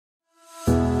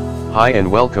Hi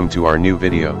and welcome to our new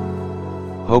video.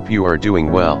 Hope you are doing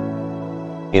well.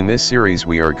 In this series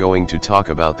we are going to talk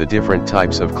about the different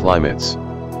types of climates.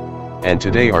 And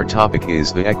today our topic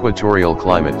is the equatorial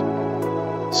climate.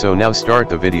 So now start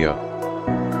the video.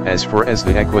 As far as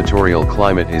the equatorial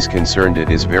climate is concerned, it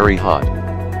is very hot.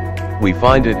 We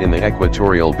find it in the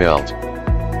equatorial belt.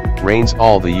 Rains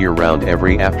all the year round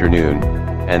every afternoon,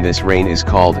 and this rain is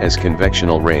called as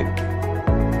convectional rain.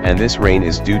 And this rain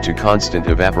is due to constant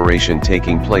evaporation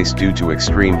taking place due to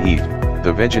extreme heat.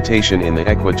 The vegetation in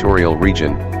the equatorial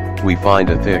region, we find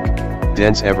a thick,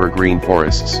 dense evergreen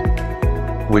forests,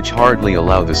 which hardly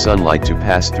allow the sunlight to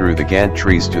pass through the gant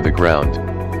trees to the ground.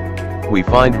 We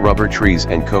find rubber trees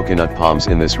and coconut palms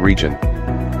in this region.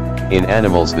 In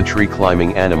animals, the tree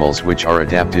climbing animals which are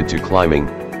adapted to climbing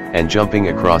and jumping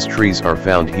across trees are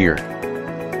found here.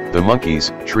 The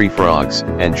monkeys, tree frogs,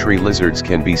 and tree lizards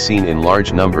can be seen in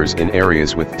large numbers in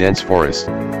areas with dense forest.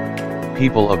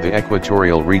 People of the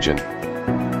equatorial region.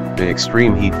 The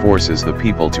extreme heat forces the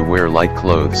people to wear light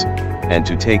clothes, and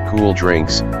to take cool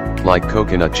drinks, like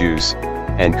coconut juice,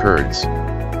 and curds.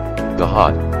 The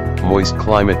hot, moist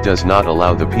climate does not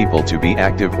allow the people to be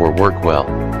active or work well.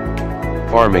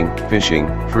 Farming, fishing,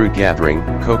 fruit gathering,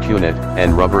 coconut,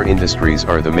 and rubber industries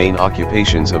are the main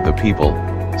occupations of the people,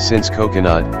 since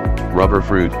coconut, rubber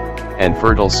fruit, and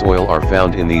fertile soil are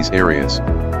found in these areas.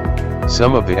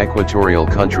 Some of the equatorial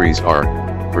countries are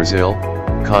Brazil,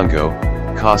 Congo,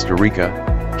 Costa Rica,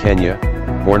 Kenya,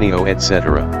 Borneo,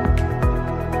 etc.